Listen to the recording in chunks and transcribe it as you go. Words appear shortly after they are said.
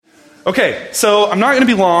Okay, so I'm not going to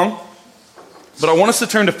be long, but I want us to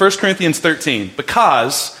turn to 1 Corinthians 13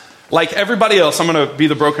 because, like everybody else, I'm going to be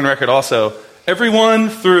the broken record also. Everyone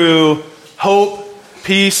through hope,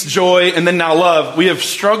 peace, joy, and then now love, we have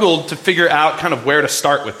struggled to figure out kind of where to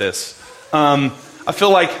start with this. I feel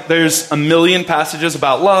like there's a million passages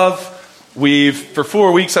about love. For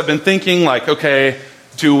 4 weeks, I've been thinking like, okay,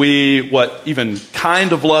 what even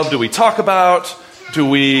kind of love do we talk about? Do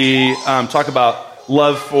we talk about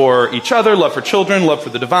love for each other, love for children, love for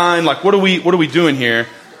the divine? Like, what are we doing here?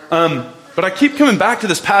 But I keep coming back to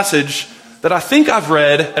this passage that I think I've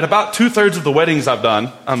read at about 2/3 of the weddings I've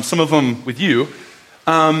done, some of them with you.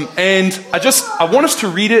 And I want us to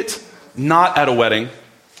read it not at a wedding.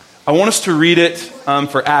 I want us to read it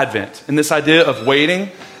for Advent, and this idea of waiting.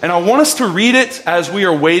 And I want us to read it as we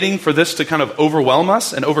are waiting for this to kind of overwhelm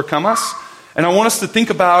us and overcome us. And I want us to think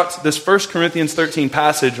about this 1 Corinthians 13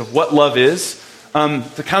 passage of what love is,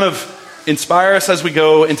 to kind of inspire us as we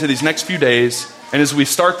go into these next few days. And as we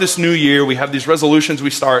start this new year, we have these resolutions we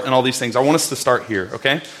start and all these things. I want us to start here,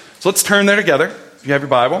 okay? So let's turn there together, if you have your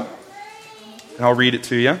Bible. And I'll read it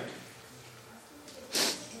to you.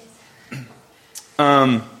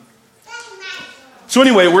 So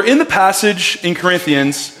anyway, we're in the passage in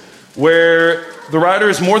Corinthians where the writer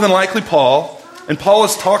is more than likely Paul. And Paul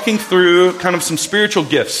is talking through kind of some spiritual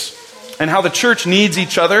gifts and how the church needs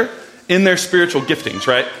each other in their spiritual giftings,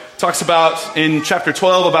 right? Talks about in chapter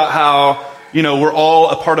 12 about how, we're all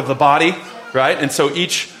a part of the body, right? And so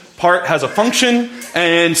each part has a function.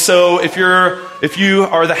 And so if you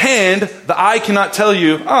are the hand, the eye cannot tell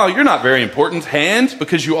you, oh, you're not very important, hand,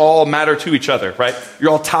 because you all matter to each other, right?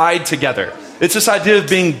 You're all tied together. It's this idea of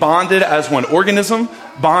being bonded as one organism,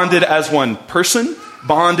 bonded as one person,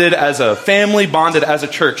 bonded as a family, bonded as a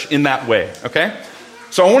church in that way, okay?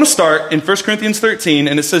 So I want to start in 1 Corinthians 13,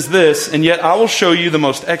 and it says this, and yet I will show you the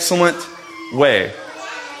most excellent way.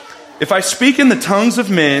 If I speak in the tongues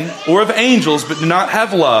of men or of angels but do not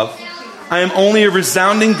have love, I am only a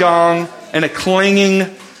resounding gong and a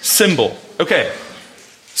clanging cymbal. Okay,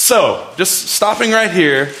 so just stopping right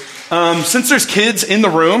here. Since there's kids in the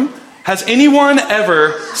room, has anyone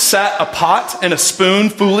ever sat a pot and a spoon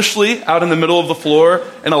foolishly out in the middle of the floor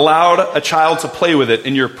and allowed a child to play with it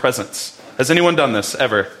in your presence? Has anyone done this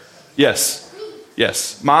ever? Yes.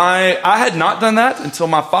 I had not done that until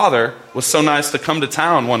my father was so nice to come to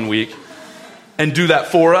town one week and do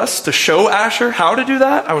that for us, to show Asher how to do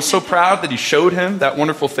that. I was so proud that he showed him that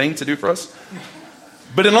wonderful thing to do for us.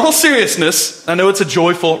 But in all seriousness, I know it's a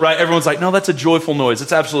joyful, right? Everyone's like, no, that's a joyful noise.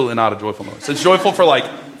 It's absolutely not a joyful noise. It's joyful for like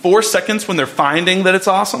 4 seconds when they're finding that it's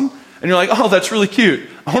awesome. And you're like, oh, that's really cute.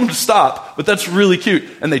 I want them to stop, but that's really cute.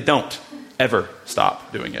 And they don't ever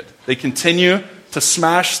stop doing it. They continue to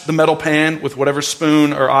smash the metal pan with whatever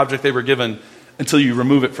spoon or object they were given until you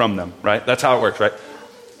remove it from them, right? That's how it works, right?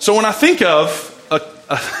 So when I think of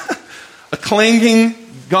a clanging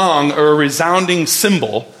gong or a resounding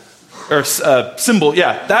cymbal,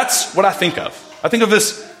 that's what I think of. I think of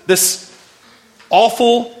this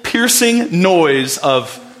awful, piercing noise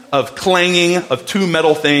of clanging of two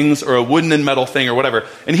metal things or a wooden and metal thing or whatever.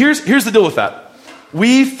 And here's the deal with that.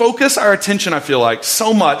 We focus our attention, I feel like,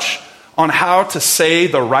 so much on how to say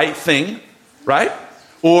the right thing, right?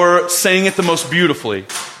 Or saying it the most beautifully,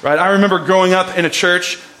 right? I remember growing up in a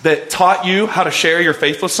church that taught you how to share your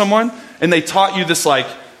faith with someone, and they taught you this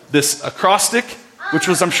acrostic, which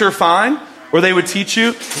was, I'm sure, fine, or they would teach you,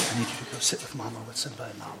 I need you to go sit with Mama, with Simba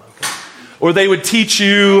and Mama, okay? Or they would teach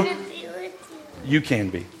you, you can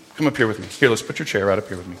be. Come up here with me. Here, let's put your chair right up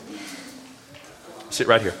here with me. Sit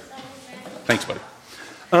right here. Thanks, buddy.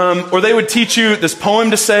 Or they would teach you this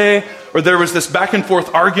poem to say, or there was this back and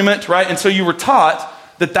forth argument, right? And so you were taught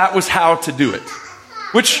that was how to do it,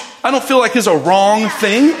 which I don't feel like is a wrong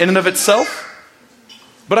thing in and of itself.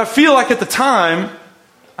 But I feel like at the time,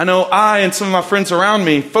 I know I and some of my friends around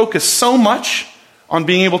me focused so much on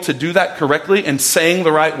being able to do that correctly and saying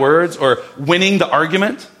the right words or winning the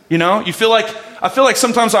argument. I feel like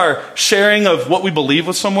sometimes our sharing of what we believe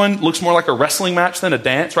with someone looks more like a wrestling match than a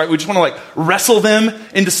dance, right? We just want to wrestle them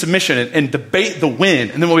into submission and debate the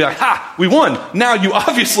win. And then we'll be like, ha, we won. Now you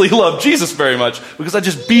obviously love Jesus very much because I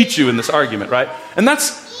just beat you in this argument, right? And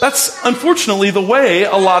that's unfortunately the way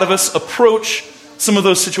a lot of us approach some of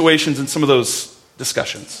those situations and some of those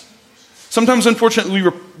discussions. Sometimes,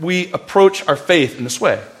 unfortunately, we approach our faith in this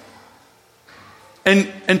way.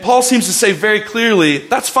 And Paul seems to say very clearly,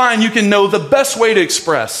 that's fine, you can know the best way to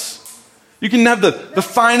express. You can have the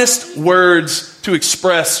finest words to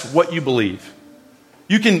express what you believe.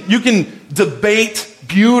 You can debate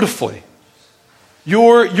beautifully.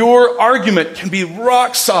 Your argument can be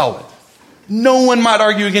rock solid. no one might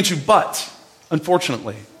argue against you. But,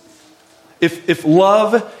 unfortunately, if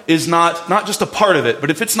love is not just a part of it,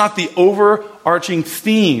 but if it's not the overarching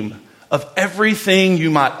theme of everything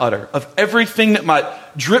you might utter, of everything that might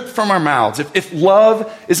drip from our mouths, if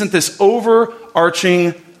love isn't this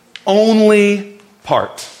overarching only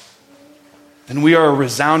part, then we are a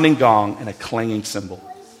resounding gong and a clanging cymbal.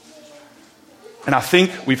 And I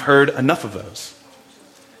think we've heard enough of those.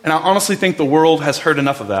 And I honestly think the world has heard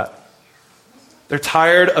enough of that. They're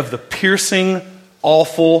tired of the piercing,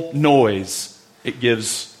 awful noise it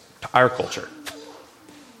gives to our culture,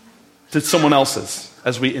 to someone else's,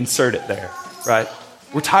 as we insert it there, right?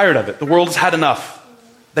 We're tired of it. The world has had enough.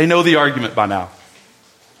 They know the argument by now.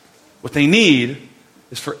 What they need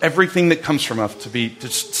is for everything that comes from us to be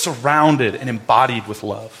just surrounded and embodied with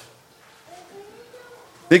love.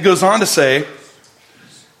 It goes on to say,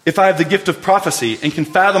 if I have the gift of prophecy and can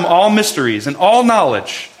fathom all mysteries and all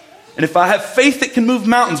knowledge, and if I have faith that can move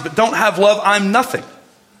mountains but don't have love, I'm nothing.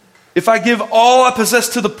 If I give all I possess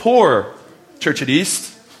to the poor, Church at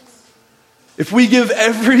East, if we give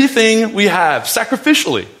everything we have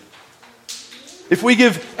sacrificially, if we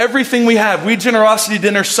give everything we have, we generosity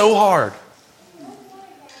dinner so hard.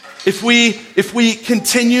 If we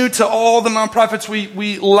continue to all the nonprofits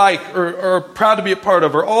we like or are proud to be a part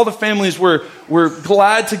of, or all the families we're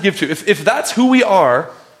glad to give to, if that's who we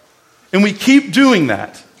are, and we keep doing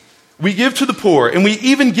that, we give to the poor, and we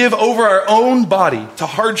even give over our own body to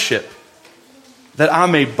hardship, that I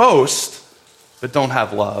may boast, but don't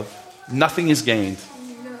have love, nothing is gained.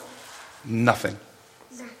 Nothing.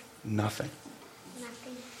 Nothing.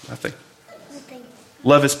 Nothing.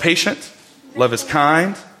 Love is patient. Love is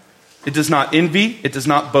kind. It does not envy. It does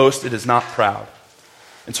not boast. It is not proud.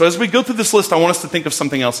 And so as we go through this list, I want us to think of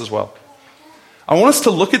something else as well. I want us to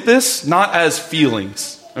look at this not as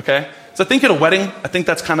feelings, okay? So I think at a wedding, I think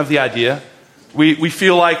that's kind of the idea. We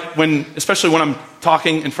feel like especially when I'm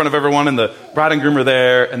talking in front of everyone and the bride and groom are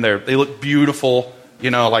there and they look beautiful,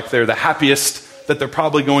 like they're the happiest that they're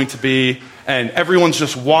probably going to be, and everyone's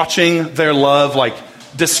just watching their love like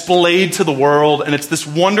displayed to the world, and it's this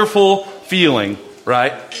wonderful feeling,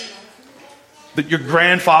 right? That your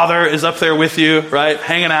grandfather is up there with you, right?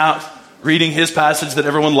 Hanging out, reading his passage that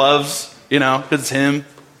everyone loves, because it's him.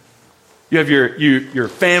 You have your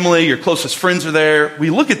family, your closest friends are there. We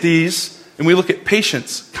look at these and we look at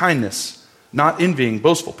patience, kindness, not envying,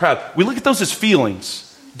 boastful, proud. We look at those as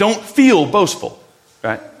feelings. Don't feel boastful,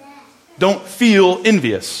 right? Don't feel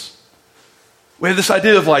envious. We have this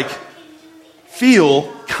idea of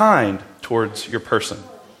feel kind towards your person.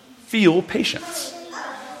 Feel patience.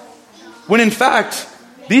 When in fact,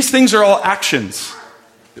 these things are all actions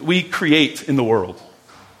that we create in the world.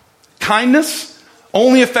 Kindness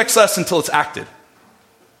only affects us until it's acted.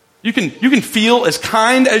 You can feel as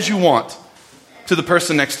kind as you want to the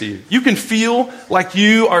person next to you. You can feel like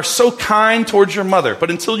you are so kind towards your mother, but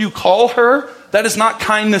until you call her, that is not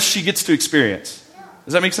kindness she gets to experience.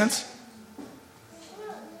 Does that make sense?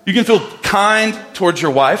 You can feel kind towards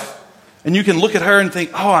your wife, and you can look at her and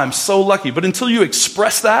think, oh, I'm so lucky. But until you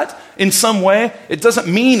express that in some way, it doesn't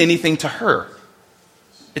mean anything to her.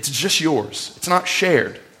 It's just yours. It's not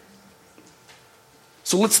shared.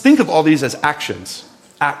 So let's think of all these as actions.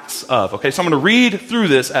 Acts of. Okay, so I'm going to read through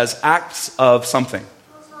this as acts of something.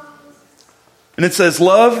 And it says,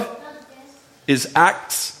 love is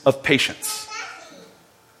acts of patience.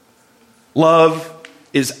 Love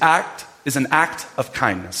is an act of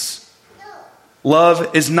kindness.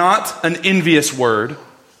 Love is not an envious word.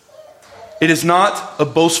 It is not a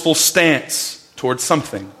boastful stance towards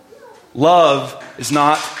something. Love is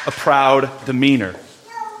not a proud demeanor.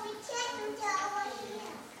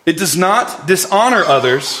 It does not dishonor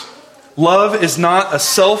others. Love is not a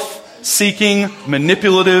self-seeking,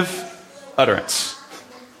 manipulative utterance.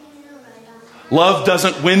 Love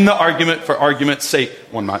doesn't win the argument for argument's sake,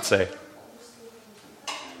 one might say.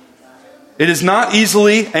 It is not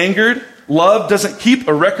easily angered. Love doesn't keep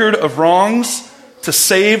a record of wrongs to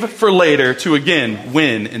save for later to again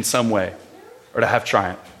win in some way or to have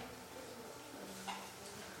triumph.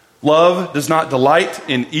 Love does not delight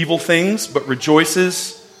in evil things but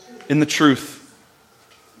rejoices in the truth.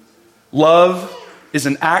 Love is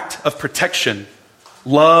an act of protection.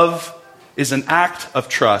 Love is an act of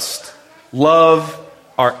trust. Love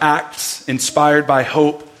are acts inspired by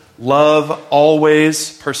hope. Love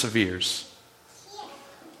always perseveres.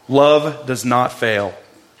 Love does not fail.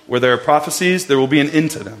 Where there are prophecies, there will be an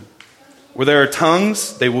end to them. Where there are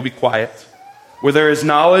tongues, they will be quiet. Where there is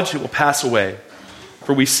knowledge, it will pass away.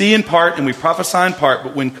 For we see in part and we prophesy in part,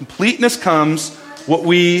 but when completeness comes, what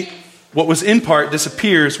was in part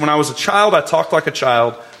disappears. When I was a child, I talked like a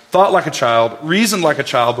child, thought like a child, reasoned like a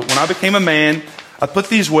child, but when I became a man, I put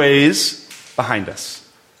these ways behind us.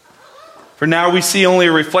 For now we see only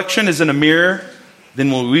a reflection as in a mirror,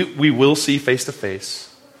 then we will see face to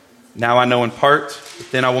face. Now I know in part,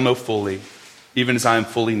 but then I will know fully, even as I am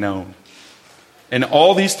fully known. And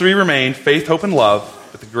all these three remain, faith, hope, and love,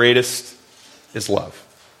 but the greatest is love.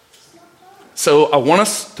 So I want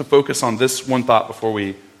us to focus on this one thought before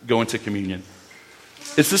we go into communion.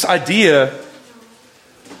 It's this idea.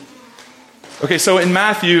 Okay, so in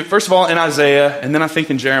Matthew, first of all in Isaiah, and then I think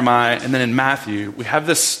in Jeremiah, and then in Matthew, we have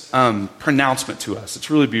this pronouncement to us. It's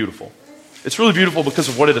really beautiful. It's really beautiful because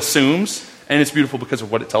of what it assumes, and it's beautiful because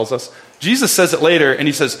of what it tells us. Jesus says it later, and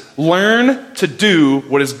he says, learn to do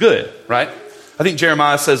what is good, right? I think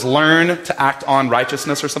Jeremiah says, learn to act on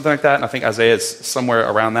righteousness or something like that, and I think Isaiah is somewhere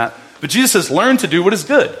around that. But Jesus says, learn to do what is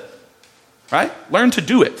good, right? Learn to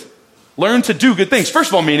do it. Learn to do good things. First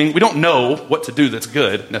of all, meaning we don't know what to do that's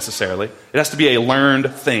good necessarily. It has to be a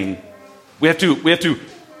learned thing. We have to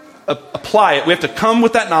apply it. We have to come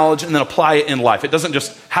with that knowledge and then apply it in life. It doesn't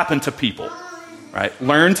just happen to people, right?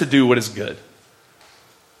 Learn to do what is good.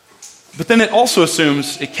 But then it also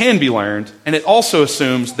assumes it can be learned, and it also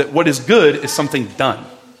assumes that what is good is something done,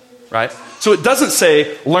 right? So it doesn't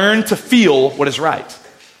say learn to feel what is right.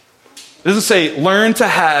 It doesn't say learn to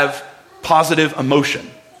have positive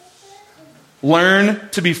emotion. Learn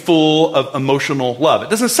to be full of emotional love.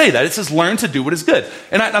 It doesn't say that. It says learn to do what is good.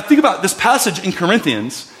 And I think about this passage in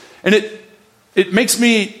Corinthians, and it makes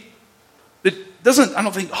me, it doesn't, I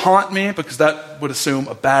don't think, haunt me, because that would assume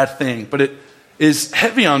a bad thing, but it is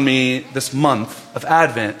heavy on me this month of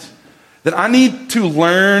Advent that I need to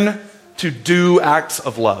learn to do acts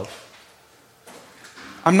of love.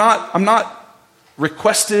 I'm not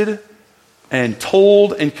requested and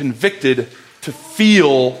told and convicted to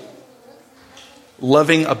feel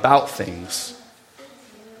loving about things.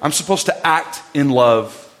 I'm supposed to act in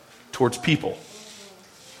love towards people.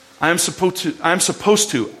 I'm supposed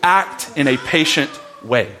to act in a patient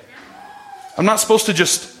way. I'm not supposed to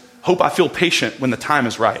just hope I feel patient when the time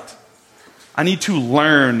is right. I need to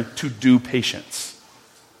learn to do patience.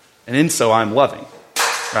 And in so I'm loving,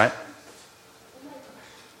 right?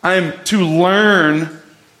 I'm to learn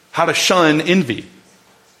how to shun envy.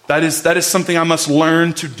 That is something I must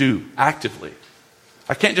learn to do actively.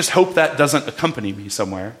 I can't just hope that doesn't accompany me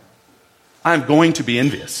somewhere. I'm going to be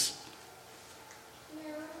envious.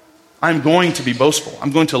 I'm going to be boastful.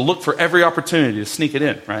 I'm going to look for every opportunity to sneak it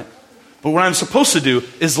in, right? But what I'm supposed to do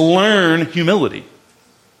is learn humility.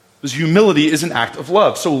 Because humility is an act of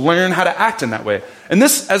love. So learn how to act in that way. And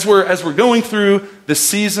this, as we're going through this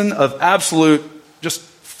season of absolute just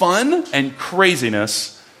fun and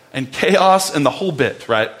craziness and chaos and the whole bit,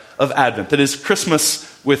 right, of Advent. That is Christmas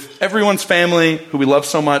with everyone's family who we love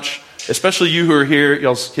so much, especially you who are here.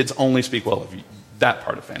 Y'all's kids only speak well of you, that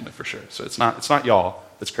part of family for sure. So it's not y'all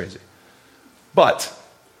that's crazy. But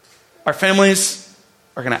our families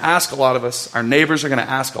are going to ask a lot of us. Our neighbors are going to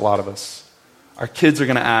ask a lot of us. Our kids are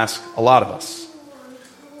going to ask a lot of us.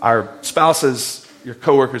 Our spouses, your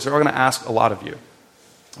coworkers, are all going to ask a lot of you.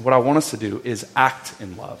 And what I want us to do is act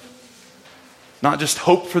in love. Not just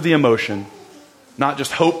hope for the emotion, not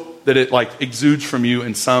just hope that it exudes from you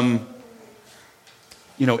in some,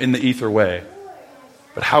 in the ether way,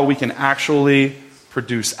 but how we can actually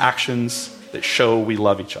produce actions that show we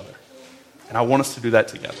love each other. And I want us to do that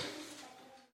together.